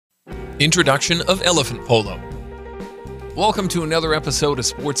Introduction of Elephant Polo. Welcome to another episode of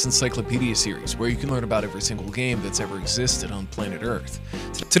Sports Encyclopedia series, where you can learn about every single game that's ever existed on planet Earth.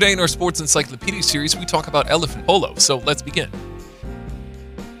 Today in our Sports Encyclopedia series, we talk about Elephant Polo, so let's begin.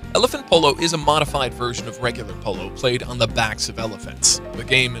 Elephant Polo is a modified version of regular polo played on the backs of elephants. The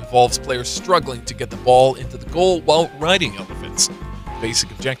game involves players struggling to get the ball into the goal while riding elephants. The basic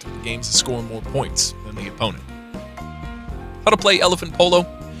objective of the game is to score more points than the opponent. How to play Elephant Polo?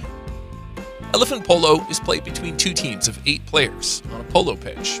 Elephant Polo is played between two teams of 8 players on a polo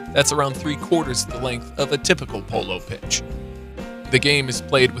pitch. That's around 3/4 the length of a typical polo pitch. The game is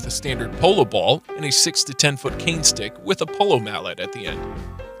played with a standard polo ball and a 6 to 10 foot cane stick with a polo mallet at the end.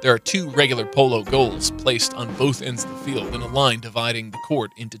 There are 2 regular polo goals placed on both ends of the field in a line dividing the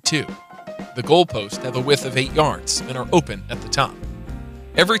court into 2. The goalposts have a width of 8 yards and are open at the top.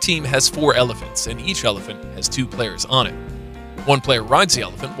 Every team has 4 elephants, and each elephant has 2 players on it. One player rides the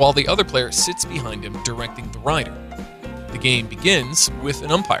elephant while the other player sits behind him directing the rider. The game begins with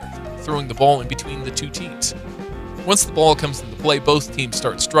an umpire throwing the ball in between the 2 teams. Once the ball comes into play, both teams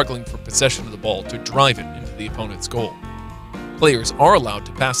start struggling for possession of the ball to drive it into the opponent's goal. Players are allowed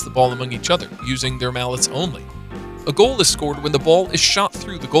to pass the ball among each other using their mallets only. A goal is scored when the ball is shot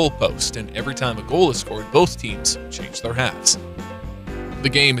through the goalpost, and every time a goal is scored, both teams change their halves. The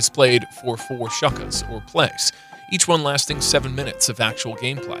game is played for 4 shakas, or plays, each one lasting 7 minutes of actual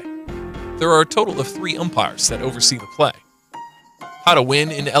gameplay. There are a total of 3 umpires that oversee the play. How to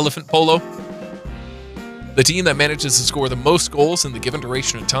win in Elephant Polo? The team that manages to score the most goals in the given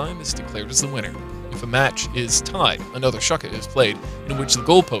duration of time is declared as the winner. If a match is tied, another shaka is played in which the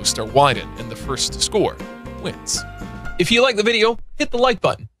goalposts are widened and the first to score wins. If you like the video, hit the like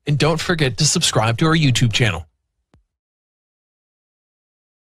button and don't forget to subscribe to our YouTube channel.